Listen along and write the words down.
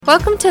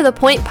Welcome to The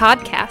Point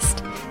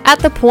Podcast. At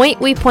The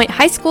Point, we point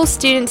high school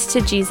students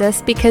to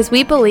Jesus because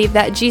we believe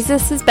that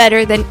Jesus is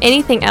better than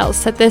anything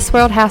else that this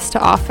world has to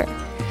offer.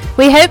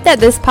 We hope that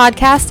this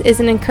podcast is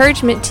an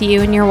encouragement to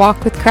you in your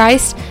walk with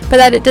Christ, but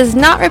that it does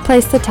not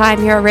replace the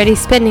time you're already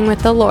spending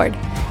with the Lord.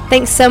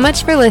 Thanks so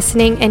much for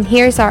listening, and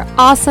here's our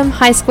awesome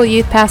high school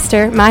youth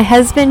pastor, my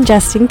husband,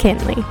 Justin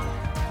Kinley.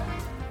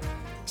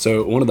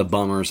 So one of the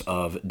bummers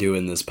of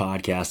doing this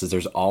podcast is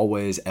there's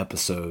always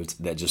episodes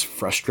that just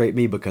frustrate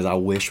me because I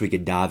wish we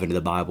could dive into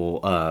the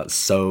Bible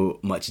so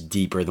much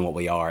deeper than what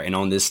we are. And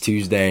on this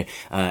Tuesday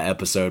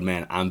episode,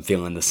 man, I'm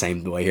feeling the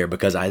same way here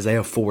because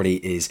Isaiah 40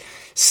 is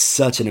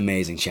such an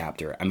amazing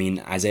chapter. I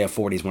mean, Isaiah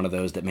 40 is one of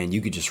those that, man,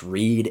 you could just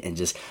read and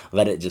just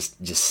let it just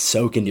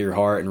soak into your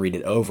heart and read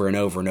it over and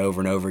over and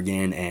over and over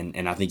again.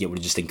 And I think it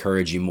would just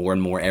encourage you more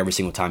and more every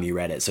single time you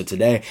read it. So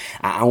today,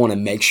 I want to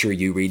make sure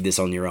you read this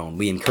on your own.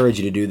 We encourage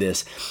you to do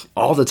this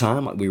all the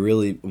time. We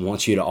really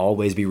want you to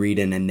always be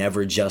reading and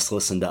never just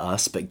listen to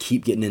us, but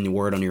keep getting in the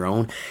Word on your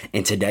own.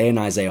 And today in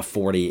Isaiah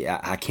 40,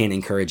 I can't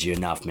encourage you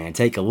enough, man.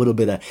 Take a little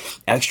bit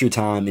of extra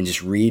time and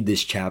just read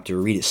this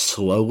chapter, read it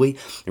slowly,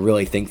 and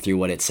really think through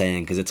what it's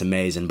saying because it's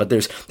amazing. But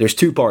there's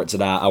two parts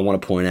that I want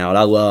to point out.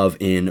 I love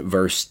in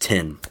verse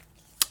 10.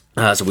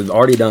 So we've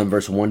already done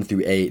verse 1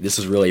 through 8. This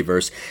is really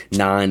verse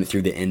 9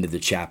 through the end of the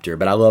chapter.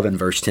 But I love in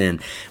verse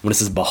 10 when it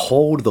says,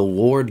 "Behold, the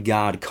Lord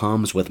God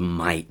comes with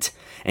might,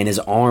 and his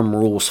arm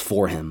rules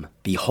for him.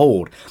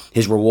 Behold,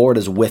 his reward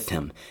is with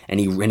him, and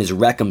his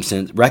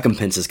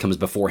recompenses comes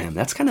before him."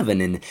 That's kind of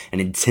an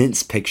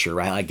intense picture,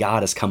 right? Like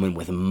God is coming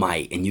with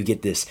might, and you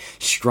get this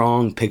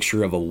strong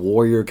picture of a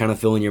warrior kind of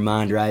filling your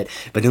mind, right?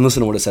 But then listen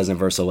to what it says in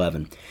verse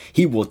 11.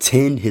 "He will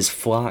tend his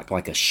flock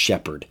like a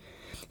shepherd.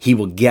 He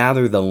will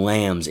gather the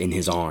lambs in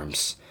his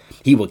arms.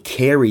 He will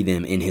carry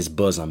them in his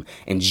bosom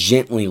and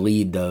gently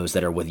lead those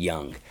that are with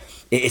young."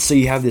 So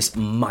you have this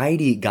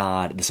mighty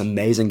God, this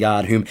amazing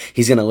God, whom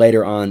he's going to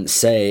later on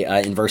say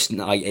in verse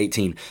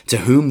 18, "To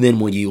whom then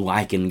will you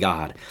liken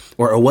God?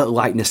 Or what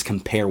likeness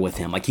compare with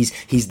him?" Like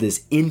he's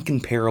this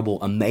incomparable,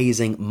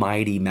 amazing,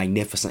 mighty,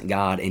 magnificent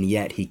God, and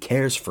yet he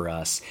cares for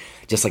us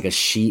just like a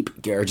sheep,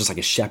 or just like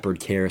a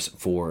shepherd cares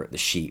for the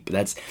sheep.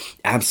 That's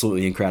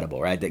absolutely incredible,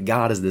 right? That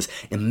God is this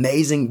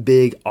amazing,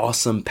 big,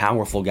 awesome,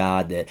 powerful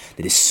God that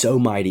is so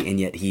mighty,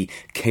 and yet he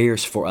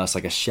cares for us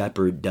like a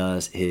shepherd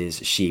does his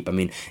sheep. I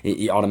mean,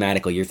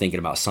 automatically you're thinking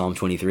about Psalm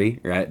 23,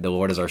 right? "The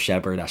Lord is our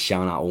shepherd, I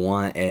shall not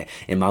want."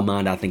 In my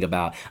mind, I think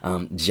about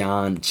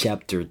John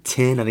chapter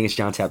 10. I think it's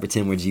John chapter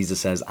 10 where Jesus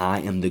says,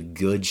 "I am the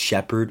good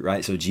shepherd,"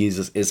 right? So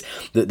Jesus is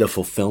the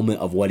fulfillment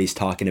of what he's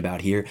talking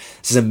about here.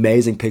 This is an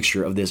amazing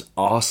picture of this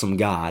awesome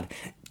God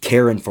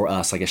caring for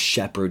us like a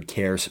shepherd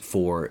cares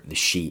for the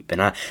sheep.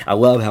 And I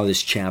love how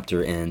this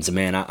chapter ends.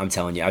 Man, I'm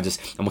telling you, I'm going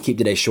to keep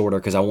today shorter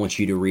because I want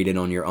you to read it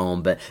on your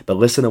own. But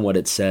listen to what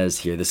it says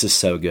here. This is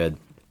so good.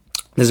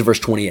 This is verse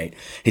 28.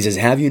 He says,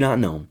 "Have you not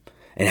known,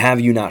 and have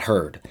you not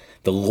heard?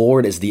 The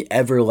Lord is the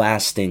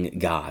everlasting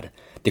God,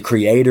 the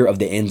creator of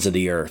the ends of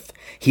the earth.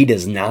 He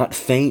does not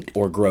faint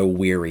or grow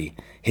weary.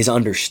 His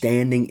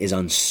understanding is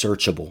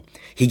unsearchable.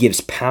 He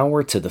gives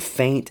power to the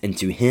faint, and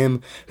to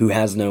him who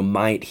has no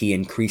might he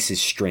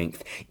increases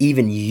strength.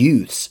 Even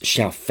youths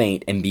shall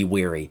faint and be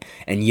weary,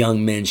 and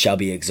young men shall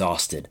be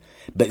exhausted.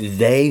 But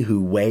they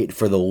who wait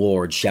for the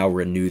Lord shall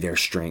renew their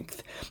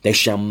strength. They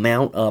shall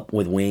mount up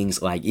with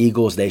wings like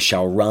eagles. They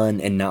shall run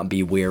and not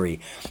be weary.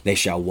 They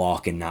shall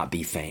walk and not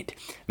be faint."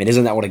 I mean,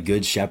 isn't that what a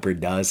good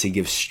shepherd does? He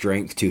gives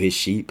strength to his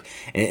sheep.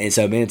 And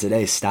so, man,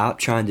 today, stop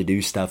trying to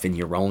do stuff in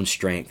your own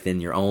strength, in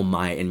your own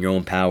might, in your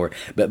own power.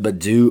 But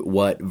do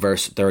what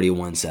verse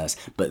 31 says.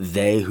 "But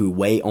they who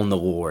wait on the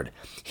Lord,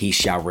 he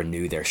shall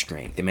renew their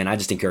strength." And man, I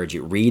just encourage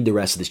you, read the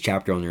rest of this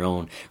chapter on your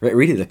own.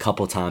 Read it a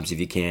couple times if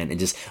you can, and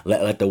just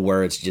let the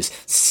words just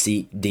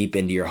seep deep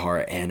into your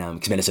heart. And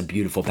because man, it's a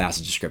beautiful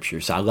passage of Scripture.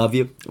 So I love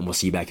you, and we'll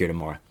see you back here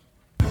tomorrow.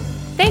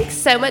 Thanks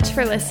so much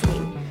for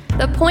listening.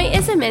 The Point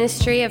is a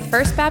ministry of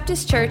First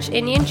Baptist Church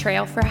Indian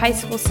Trail for high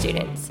school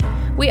students.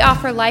 We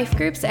offer life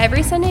groups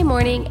every Sunday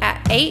morning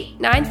at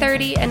 8,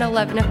 9:30, and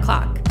 11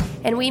 o'clock.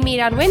 And we meet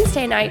on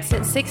Wednesday nights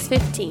at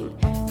 6:15.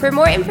 For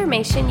more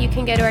information, you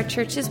can go to our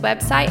church's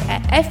website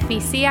at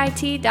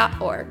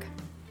fbcit.org.